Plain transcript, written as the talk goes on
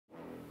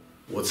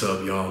What's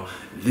up, y'all?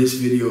 This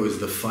video is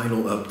the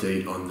final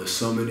update on the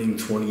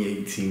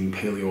SummonEngh2018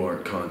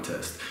 Paleoart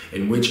contest,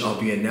 in which I'll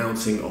be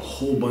announcing a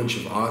whole bunch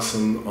of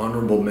awesome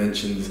honorable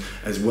mentions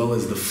as well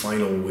as the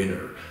final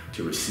winner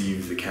to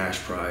receive the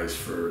cash prize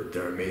for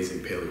their amazing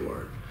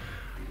Paleoart.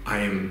 I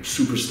am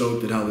super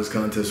stoked at how this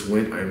contest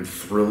went. I'm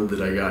thrilled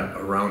that I got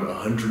around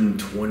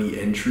 120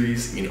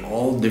 entries in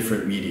all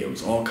different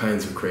mediums, all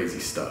kinds of crazy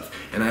stuff.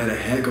 And I had a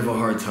heck of a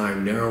hard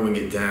time narrowing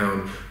it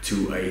down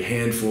to a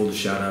handful to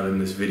shout out in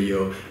this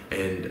video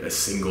and a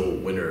single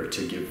winner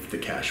to give the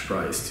cash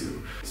prize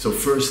to. So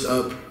first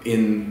up,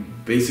 in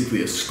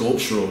basically a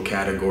sculptural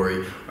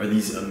category, are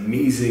these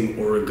amazing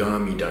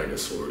origami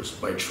dinosaurs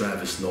by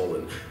Travis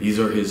Nolan. These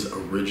are his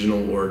original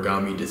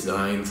origami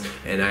designs,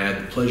 and I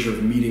had the pleasure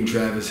of meeting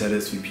Travis at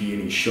SVP,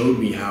 and he showed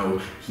me how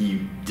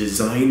he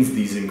designs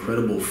these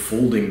incredible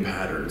folding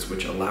patterns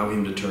which allow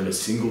him to turn a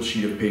single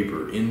sheet of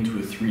paper into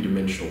a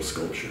three-dimensional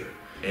sculpture.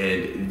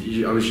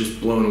 And I was just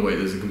blown away.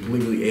 There's a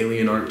completely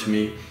alien art to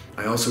me.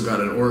 I also got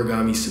an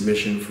origami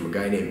submission from a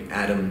guy named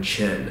Adam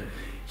Chen.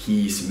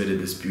 He submitted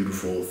this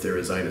beautiful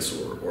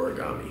Therizinosaur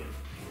origami.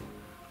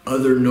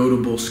 Other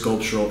notable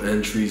sculptural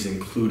entries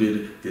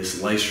included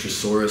this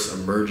Lystrosaurus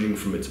emerging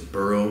from its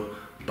burrow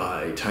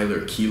by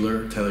Tyler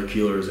Kiellor. Tyler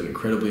Kiellor is an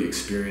incredibly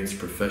experienced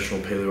professional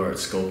paleoart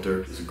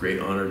sculptor. It's a great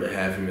honor to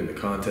have him in the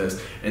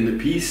contest. And the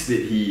piece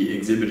that he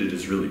exhibited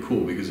is really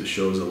cool because it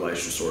shows a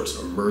Lystrosaurus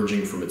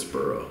emerging from its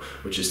burrow,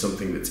 which is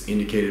something that's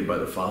indicated by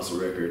the fossil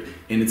record,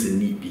 and it's a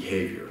neat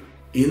behavior.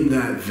 In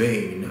that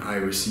vein, I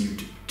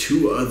received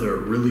two other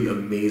really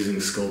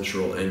amazing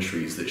sculptural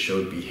entries that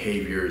showed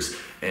behaviors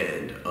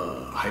and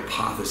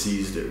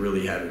hypotheses that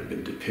really haven't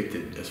been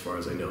depicted, as far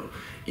as I know,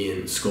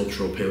 in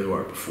sculptural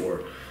paleoart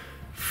before.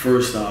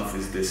 First off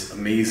is this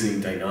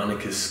amazing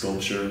Deinonychus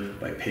sculpture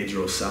by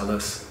Pedro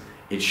Salas.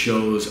 It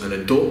shows an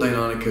adult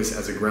Deinonychus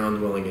as a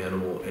ground-dwelling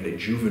animal and a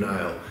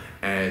juvenile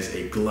as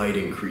a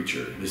gliding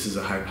creature. This is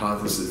a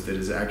hypothesis that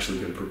has actually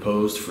been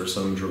proposed for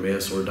some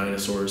dromaeosaur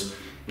dinosaurs,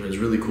 and it's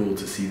really cool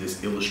to see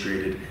this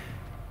illustrated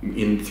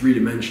in 3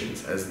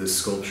 dimensions as this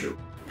sculpture.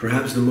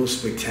 Perhaps the most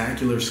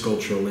spectacular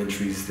sculptural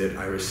entries that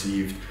I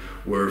received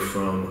were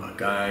from a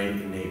guy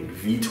named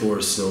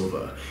Vitor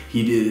Silva.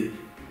 He did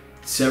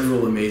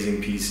several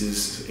amazing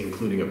pieces,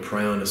 including a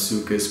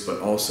Prionosuchus,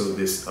 but also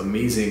this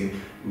amazing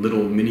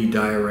little mini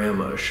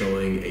diorama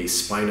showing a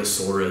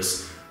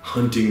Spinosaurus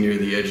hunting near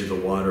the edge of the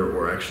water,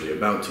 or actually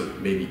about to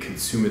maybe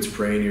consume its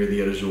prey near the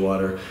edge of the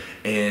water.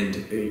 And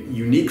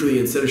uniquely,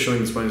 instead of showing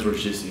the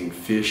Spinosaurus just eating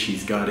fish,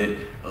 he's got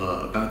it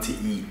about to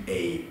eat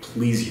a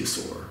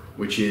plesiosaur,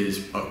 which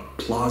is a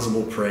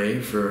plausible prey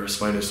for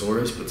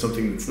Spinosaurus, but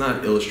something that's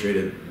not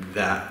illustrated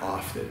that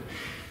often.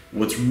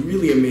 What's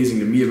really amazing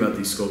to me about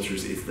these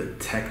sculptures is the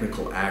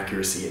technical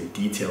accuracy and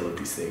detail of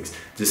these things,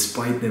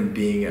 despite them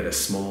being at a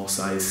small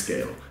size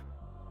scale.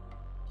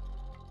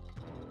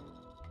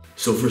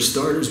 So for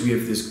starters, we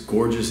have this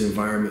gorgeous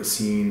environment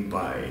scene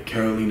by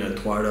Karolina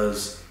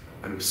Twardosz.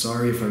 I'm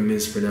sorry if I'm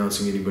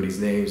mispronouncing anybody's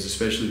names,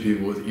 especially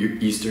people with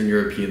Eastern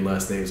European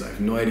last names. I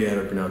have no idea how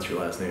to pronounce your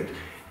last names.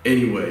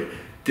 Anyway,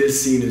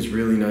 this scene is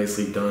really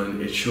nicely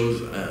done. It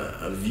shows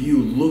a view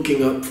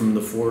looking up from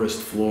the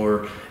forest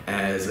floor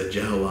as a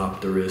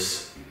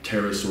Jeholopterus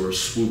pterosaur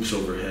swoops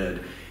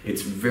overhead.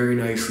 It's very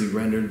nicely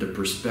rendered. The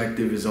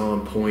perspective is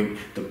on point.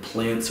 The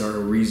plants are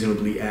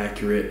reasonably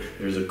accurate.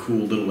 There's a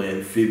cool little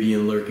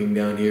amphibian lurking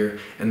down here.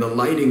 And the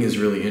lighting is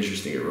really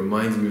interesting. It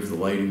reminds me of the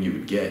lighting you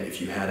would get if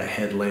you had a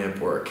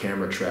headlamp or a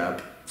camera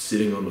trap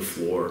sitting on the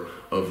floor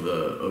of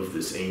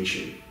this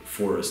ancient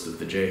forest of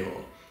the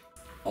Jehol.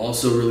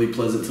 Also really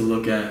pleasant to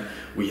look at,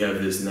 we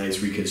have this nice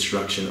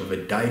reconstruction of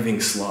a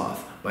diving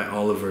sloth by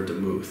Oliver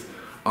Demuth.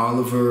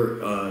 Oliver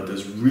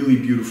does really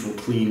beautiful,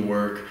 clean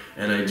work,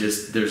 and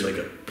there's like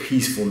a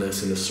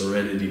peacefulness and a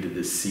serenity to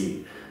this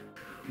scene.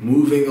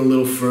 Moving a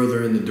little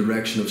further in the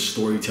direction of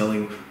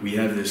storytelling, we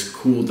have this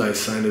cool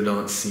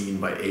Dicynodont scene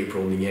by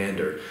April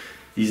Neander.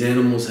 These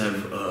animals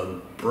have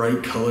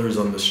bright colors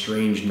on the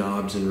strange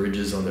knobs and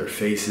ridges on their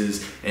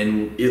faces,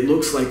 and it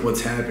looks like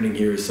what's happening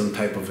here is some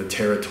type of a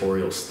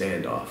territorial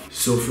standoff.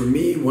 So for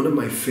me, one of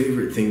my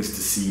favorite things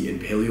to see in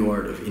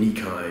paleoart of any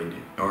kind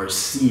are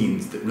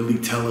scenes that really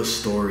tell a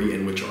story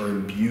and which are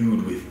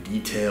imbued with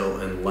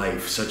detail and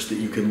life, such that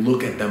you can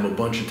look at them a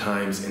bunch of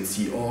times and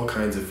see all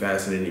kinds of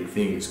fascinating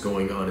things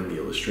going on in the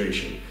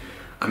illustration.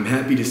 I'm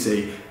happy to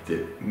say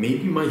that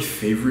maybe my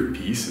favorite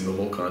piece in the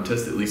whole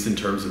contest, at least in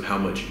terms of how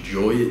much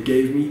joy it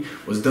gave me,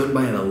 was done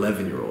by an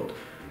 11-year-old.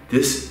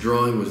 This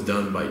drawing was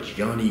done by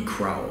Gianni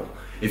Crowl.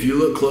 If you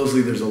look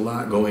closely, there's a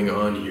lot going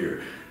on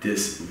here.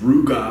 This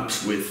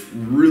Rugops with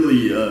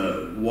really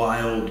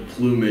wild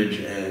plumage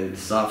and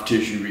soft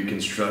tissue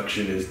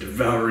reconstruction is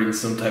devouring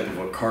some type of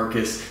a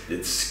carcass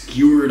that's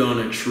skewered on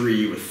a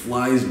tree with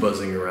flies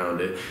buzzing around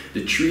it.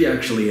 The tree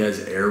actually has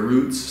air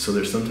roots, so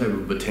there's some type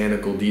of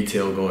botanical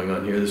detail going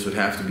on here. This would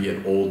have to be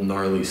an old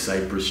gnarly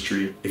cypress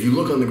tree. If you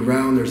look on the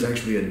ground, there's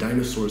actually a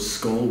dinosaur's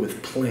skull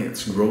with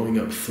plants growing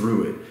up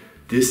through it.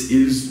 This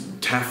is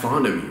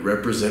taphonomy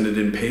represented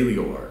in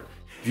paleoart.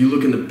 If you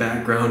look in the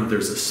background,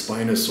 there's a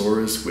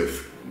Spinosaurus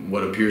with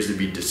what appears to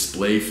be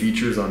display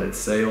features on its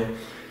sail.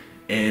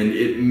 And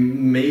it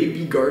may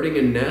be guarding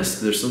a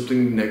nest. There's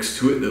something next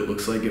to it that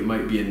looks like it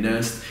might be a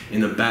nest.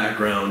 In the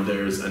background,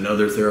 there's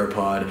another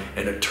theropod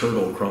and a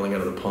turtle crawling out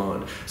of the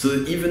pond. So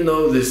that even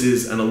though this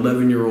is an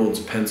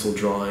 11-year-old's pencil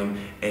drawing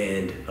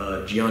and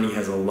Gianni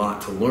has a lot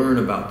to learn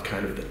about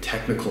kind of the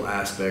technical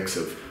aspects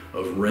of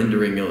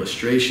rendering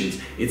illustrations,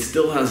 it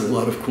still has a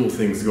lot of cool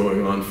things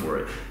going on for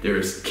it.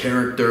 There's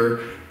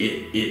character,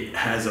 it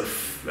has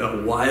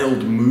a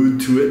wild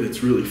mood to it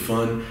that's really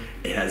fun,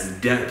 it has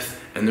depth,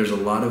 and there's a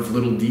lot of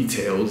little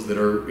details that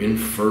are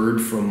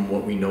inferred from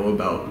what we know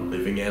about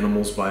living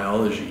animals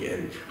biology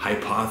and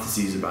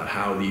hypotheses about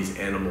how these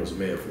animals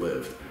may have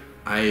lived.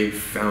 I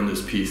found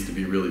this piece to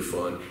be really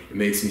fun. It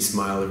makes me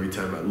smile every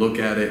time I look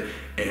at it,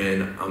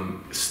 and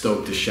I'm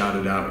stoked to shout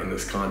it out in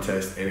this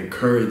contest and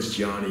encourage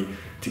Gianni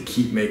to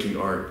keep making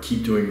art,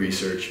 keep doing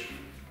research,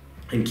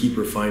 and keep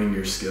refining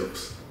your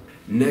skills.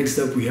 Next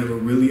up, we have a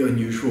really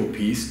unusual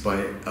piece by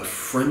a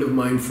friend of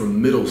mine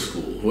from middle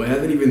school, who I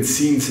haven't even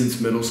seen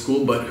since middle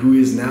school, but who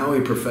is now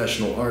a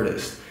professional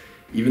artist.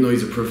 Even though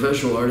he's a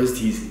professional artist,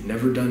 he's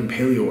never done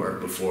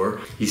Paleoart before.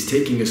 He's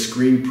taking a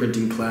screen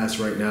printing class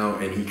right now,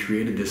 and he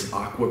created this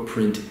aqua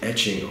print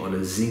etching on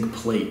a zinc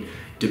plate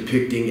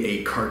depicting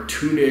a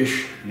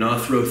cartoonish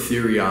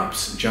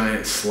Nothrotheriops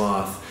giant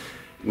sloth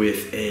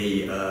with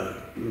a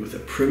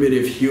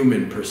primitive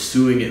human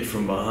pursuing it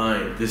from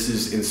behind. This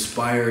is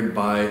inspired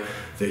by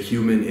the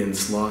human in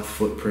sloth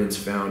footprints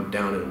found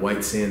down in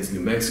White Sands, New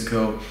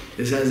Mexico.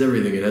 This has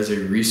everything. It has a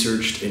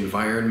researched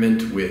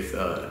environment with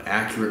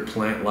accurate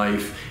plant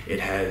life. It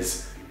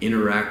has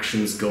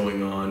interactions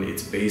going on.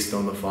 It's based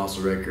on the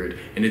fossil record,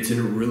 and it's in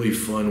a really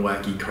fun,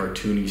 wacky,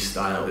 cartoony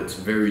style. It's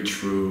very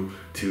true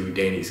to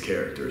Danny's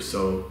character.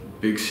 So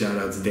big shout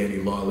out to Danny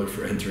Lawlor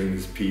for entering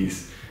this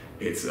piece.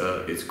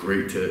 It's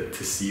great to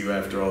see you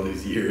after all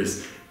these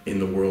years in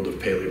the world of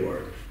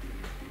Paleoart.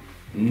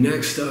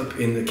 Next up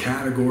in the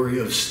category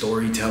of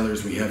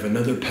storytellers, we have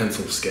another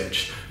pencil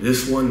sketch.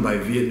 This one by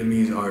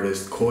Vietnamese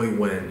artist Khoi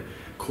Nguyen.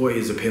 Khoi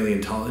is a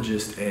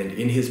paleontologist, and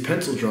in his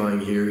pencil drawing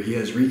here, he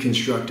has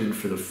reconstructed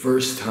for the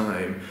first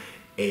time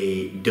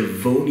a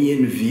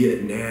Devonian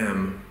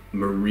Vietnam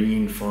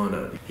marine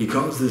fauna. He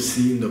calls this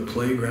scene the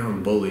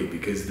playground bully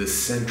because the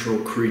central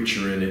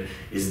creature in it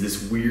is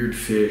this weird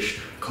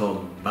fish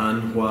called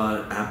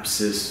Banhua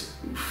apsis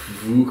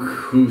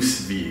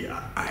vukhusvi.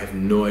 I have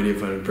no idea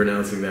if I'm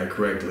pronouncing that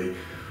correctly,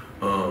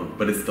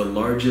 but it's the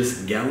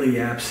largest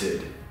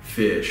galeapsid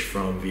fish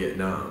from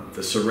Vietnam.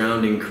 The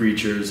surrounding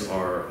creatures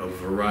are a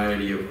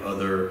variety of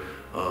other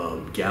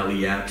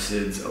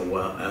galeapsids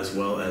as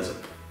well as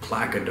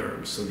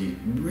placoderms. So these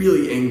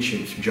really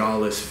ancient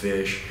jawless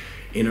fish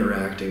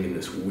interacting in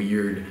this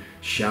weird,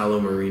 shallow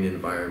marine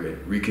environment,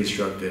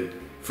 reconstructed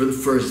for the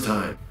first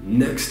time.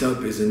 Next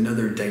up is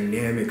another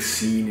dynamic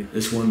scene,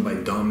 this one by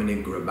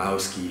Dominic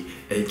Grabowski,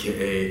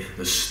 aka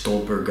the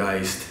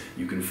Stolpergeist.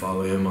 You can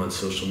follow him on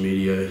social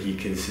media. He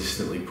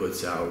consistently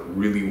puts out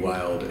really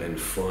wild and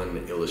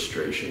fun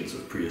illustrations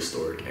of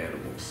prehistoric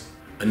animals.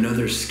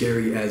 Another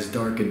scary as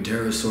dark and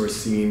pterosaur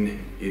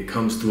scene, it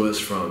comes to us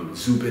from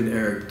Zubin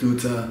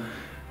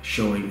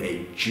showing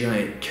a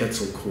giant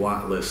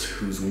Quetzalcoatlus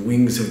whose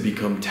wings have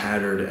become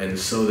tattered, and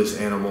so this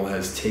animal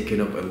has taken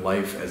up a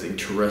life as a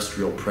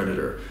terrestrial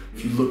predator.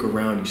 If you look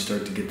around, you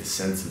start to get the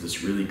sense of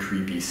this really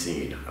creepy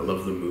scene. I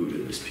love the mood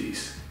in this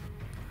piece.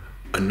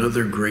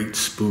 Another great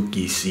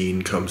spooky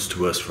scene comes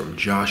to us from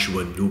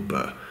Joschua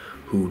Knuppe,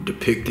 who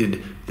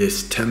depicted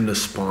this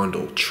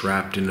temnospondyl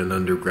trapped in an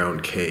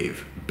underground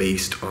cave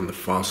based on the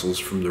fossils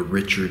from the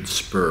Richard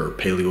Spur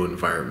paleo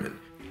environment.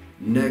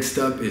 Next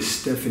up is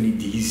Stephanie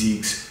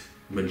Dzyzyk's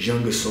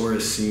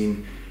Majungasaurus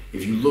scene.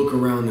 If you look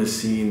around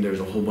this scene, there's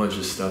a whole bunch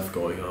of stuff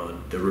going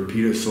on. The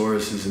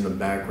Rapidosauruses in the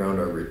background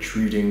are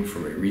retreating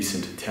from a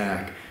recent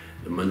attack.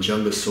 The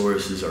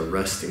Majungasauruses are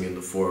resting in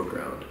the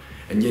foreground.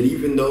 And yet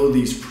even though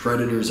these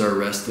predators are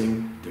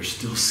resting, they're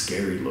still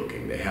scary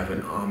looking. They have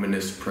an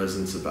ominous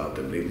presence about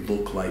them. They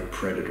look like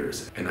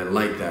predators. And I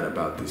like that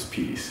about this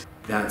piece.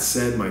 That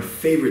said, my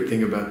favorite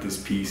thing about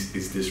this piece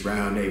is this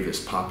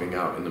Rhinonavis popping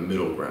out in the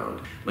middle ground.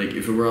 Like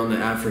if it were on the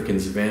African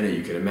savanna,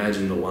 you can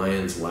imagine the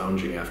lions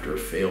lounging after a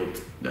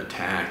failed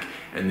attack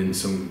and then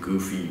some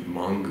goofy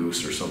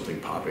mongoose or something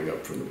popping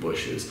up from the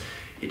bushes.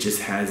 It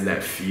just has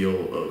that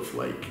feel of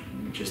like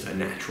just a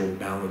natural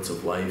balance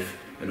of life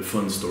and a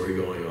fun story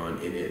going on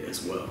in it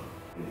as well.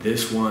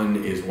 This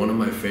one is one of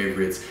my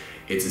favorites.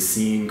 It's a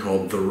scene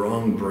called The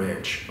Wrong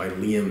Branch by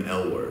Liam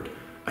Elward.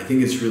 I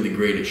think it's really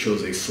great. It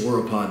shows a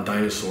sauropod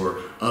dinosaur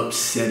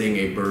upsetting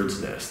a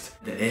bird's nest.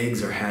 The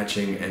eggs are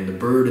hatching and the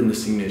bird in the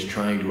scene is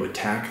trying to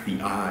attack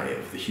the eye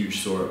of the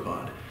huge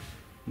sauropod.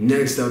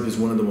 Next up is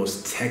one of the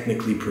most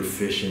technically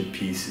proficient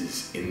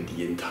pieces in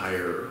the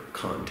entire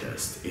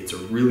contest. It's a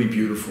really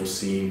beautiful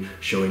scene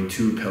showing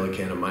two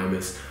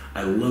Pelecanomymus.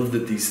 I love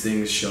that these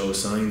things show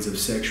signs of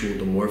sexual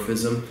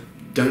dimorphism.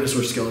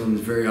 Dinosaur skeletons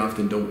very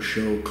often don't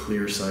show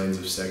clear signs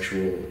of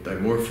sexual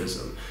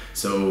dimorphism.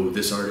 So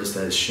this artist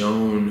has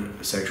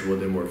shown sexual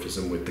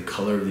dimorphism with the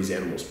color of these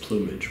animals'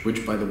 plumage,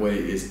 which by the way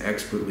is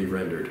expertly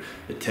rendered.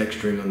 The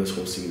texturing on this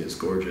whole scene is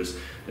gorgeous.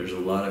 There's a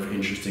lot of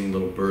interesting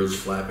little birds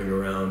flapping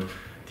around.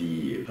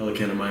 The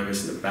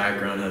Pelecantomymus in the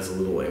background has a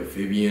little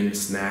amphibian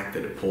snack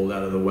that it pulled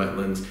out of the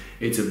wetlands.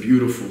 It's a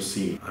beautiful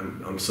scene.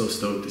 I'm so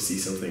stoked to see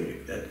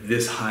something at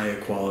this high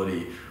a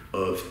quality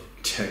of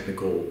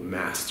technical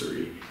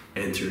mastery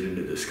entered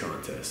into this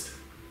contest.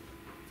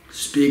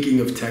 Speaking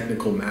of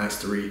technical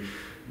mastery,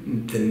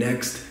 the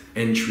next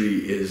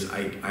entry is,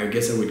 I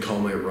guess I would call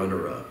my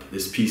runner-up.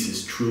 This piece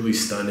is truly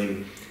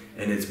stunning,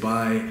 and it's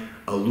by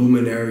a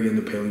luminary in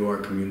the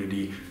Paleoart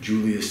community,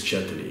 Julius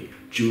Csotonyi.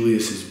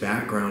 Julius's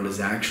background is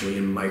actually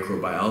in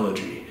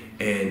microbiology,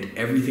 and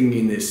everything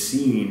in this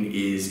scene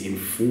is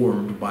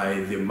informed by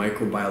the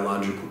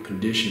microbiological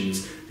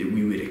conditions that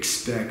we would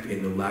expect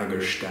in the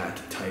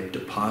Lagerstätte type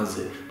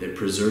deposit that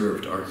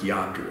preserved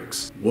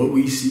Archaeopteryx. What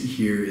we see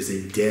here is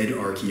a dead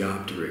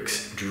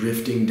Archaeopteryx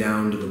drifting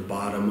down to the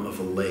bottom of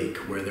a lake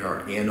where there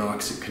are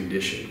anoxic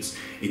conditions.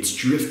 It's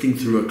drifting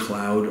through a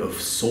cloud of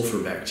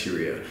sulfur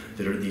bacteria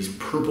that are these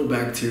purple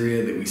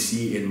bacteria that we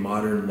see in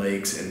modern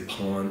lakes and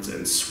ponds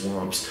and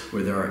swamps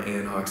where there are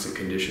anoxic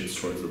conditions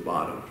towards the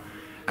bottom.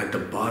 At the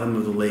bottom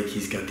of the lake,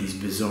 he's got these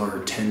bizarre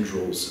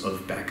tendrils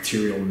of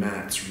bacterial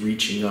mats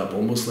reaching up,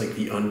 almost like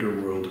the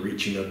underworld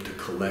reaching up to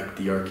collect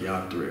the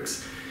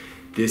Archaeopteryx.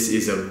 This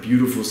is a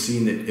beautiful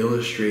scene that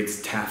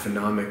illustrates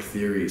taphonomic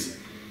theories,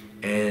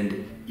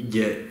 and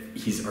yet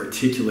he's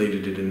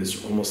articulated it in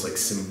this almost like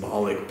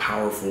symbolic,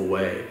 powerful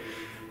way.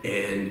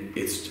 And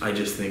it's, I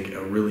just think,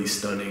 a really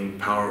stunning,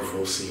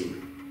 powerful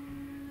scene.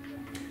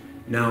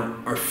 Now,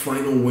 our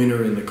final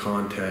winner in the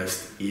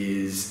contest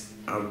is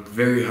a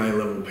very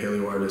high-level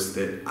paleo artist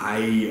that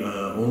I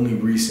only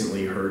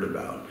recently heard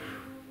about.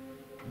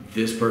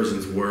 This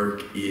person's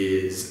work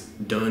is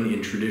done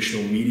in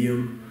traditional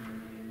medium,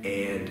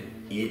 and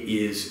it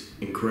is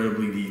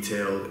incredibly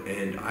detailed,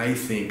 and I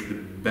think the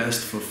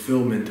best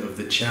fulfillment of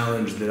the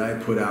challenge that I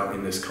put out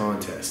in this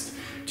contest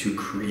to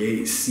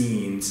create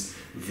scenes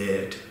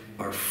that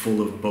are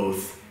full of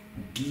both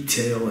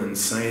detail and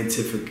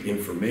scientific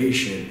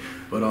information,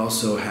 but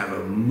also have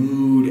a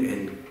mood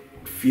and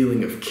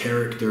feeling of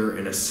character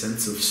and a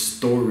sense of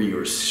story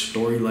or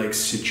story-like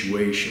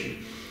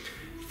situation.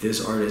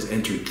 This artist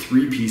entered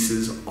 3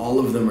 pieces. All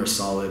of them are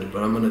solid,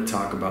 but I'm going to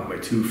talk about my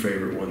 2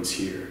 favorite ones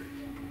here.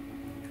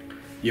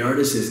 The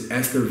artist is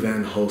Esther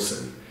van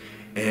Hulsen,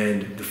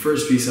 and the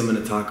first piece I'm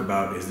going to talk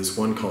about is this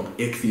one called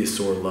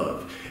Ichthyosaur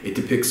Love. It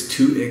depicts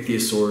 2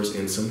 ichthyosaurs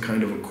in some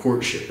kind of a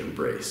courtship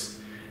embrace.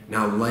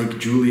 Now, like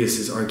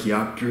Julius's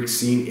Archaeopteryx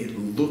scene, it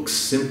looks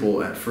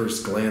simple at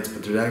first glance,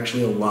 but there's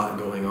actually a lot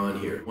going on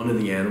here. One of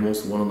the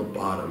animals, the one on the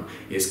bottom,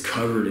 is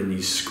covered in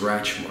these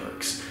scratch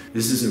marks.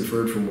 This is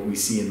inferred from what we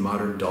see in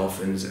modern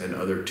dolphins and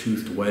other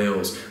toothed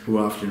whales, who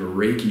often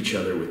rake each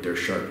other with their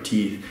sharp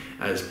teeth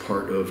as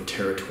part of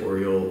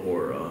territorial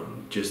or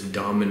just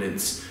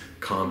dominance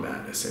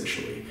combat,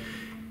 essentially.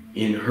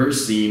 In her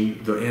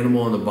scene, the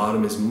animal on the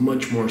bottom is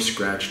much more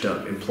scratched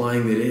up,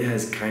 implying that it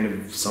has kind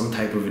of some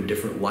type of a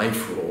different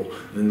life role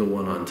than the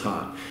one on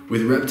top.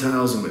 With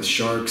reptiles and with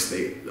sharks,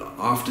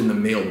 often the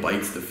male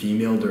bites the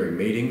female during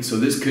mating, so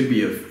this could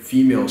be a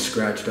female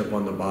scratched up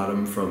on the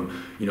bottom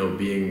from,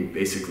 being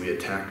basically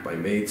attacked by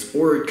mates,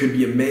 or it could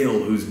be a male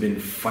who's been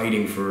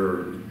fighting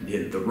for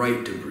the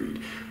right to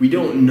breed. We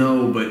don't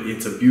know, but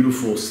it's a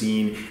beautiful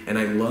scene, and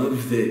I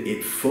love that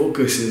it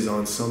focuses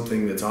on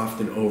something that's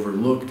often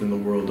overlooked in the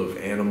world of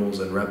animals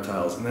and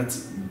reptiles, and that's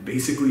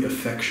basically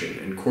affection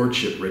and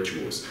courtship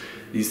rituals.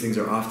 These things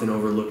are often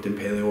overlooked in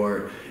paleo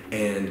art,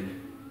 and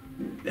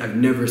I've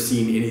never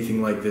seen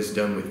anything like this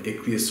done with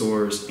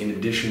ichthyosaurs. In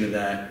addition to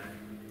that,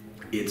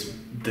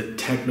 the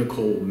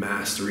technical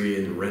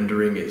mastery and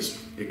rendering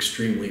is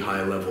extremely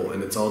high level,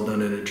 and it's all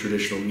done in a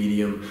traditional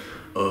medium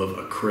of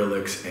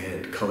acrylics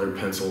and colored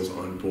pencils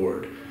on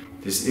board.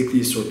 This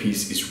ichthyosaur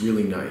piece is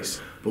really nice,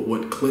 but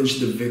what clinched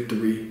the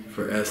victory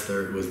for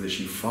Esther was that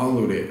she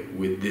followed it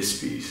with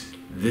this piece.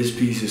 This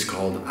piece is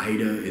called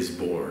Ida is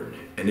Born,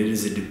 and it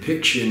is a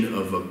depiction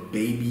of a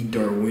baby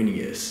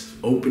Darwinius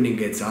opening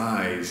its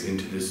eyes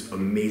into this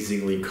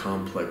amazingly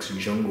complex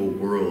jungle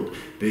world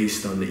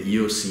based on the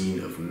Eocene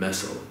of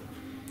Meso.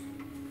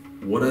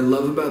 What I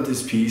love about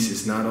this piece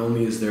is not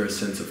only is there a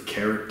sense of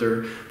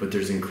character, but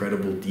there's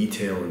incredible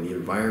detail in the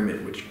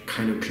environment which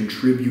kind of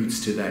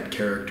contributes to that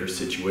character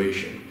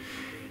situation.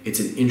 It's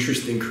an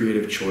interesting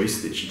creative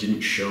choice that she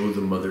didn't show the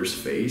mother's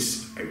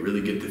face. I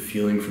really get the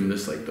feeling from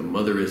this like the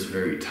mother is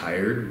very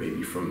tired,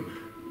 maybe from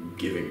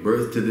giving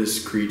birth to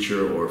this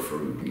creature or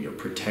from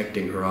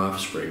protecting her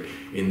offspring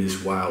in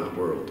this wild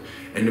world.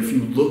 And if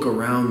you look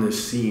around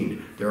this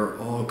scene, there are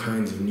all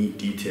kinds of neat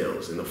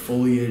details in the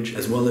foliage,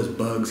 as well as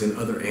bugs and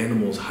other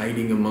animals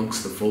hiding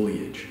amongst the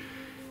foliage.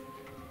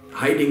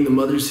 Hiding the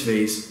mother's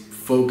face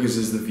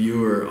focuses the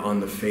viewer on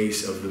the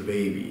face of the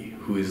baby,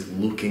 who is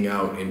looking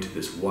out into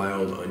this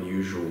wild,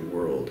 unusual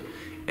world.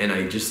 And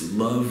I just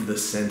love the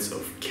sense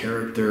of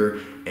character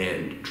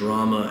and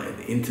drama and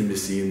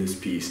intimacy in this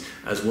piece,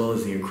 as well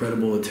as the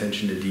incredible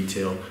attention to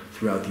detail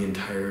throughout the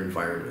entire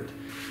environment.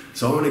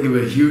 So I want to give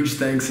a huge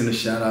thanks and a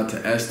shout out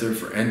to Esther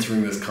for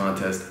entering this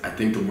contest. I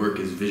think the work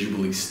is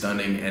visually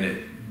stunning, and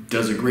it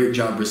does a great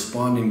job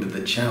responding to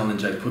the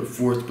challenge I put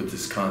forth with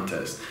this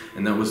contest,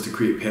 and that was to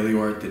create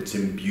paleoart that's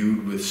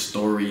imbued with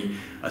story,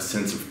 a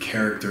sense of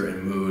character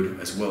and mood,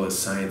 as well as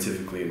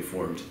scientifically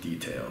informed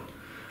detail.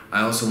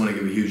 I also want to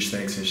give a huge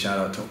thanks and shout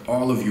out to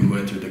all of you who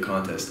entered the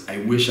contest. I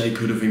wish I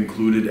could have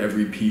included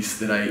every piece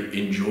that I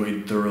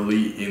enjoyed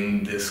thoroughly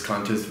in this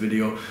contest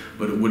video,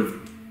 but it would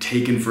have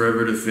taken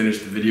forever to finish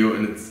the video,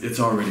 and it's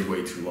already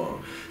way too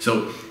long.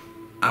 So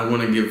I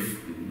want to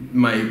give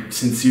my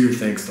sincere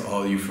thanks to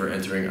all of you for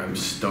entering. I'm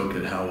stoked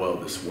at how well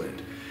this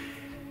went.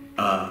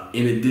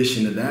 In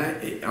addition to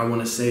that, I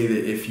want to say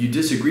that if you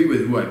disagree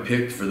with who I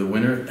picked for the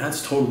winner,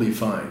 that's totally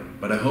fine.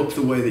 But I hope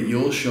the way that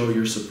you'll show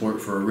your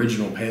support for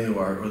original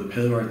paleoart, or the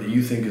paleoart that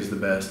you think is the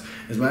best,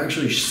 is by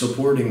actually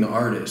supporting the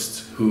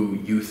artists who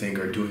you think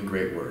are doing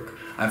great work.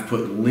 I've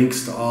put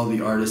links to all the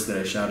artists that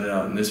I shouted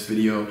out in this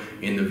video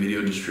in the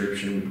video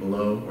description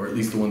below, or at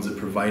least the ones that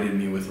provided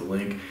me with a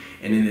link.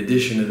 And in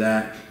addition to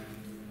that,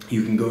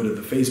 you can go to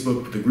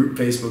the group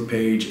Facebook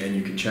page, and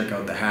you can check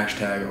out the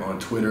hashtag on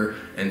Twitter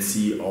and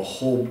see a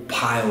whole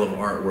pile of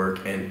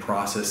artwork and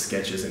process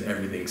sketches and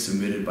everything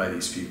submitted by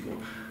these people.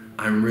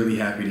 I'm really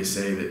happy to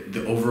say that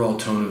the overall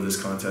tone of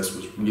this contest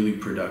was really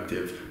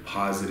productive,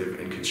 positive,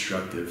 and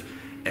constructive,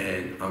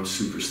 and I'm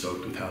super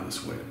stoked with how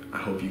this went. I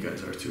hope you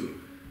guys are too.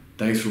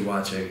 Thanks for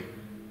watching,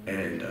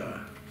 and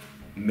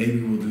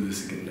maybe we'll do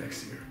this again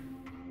next year.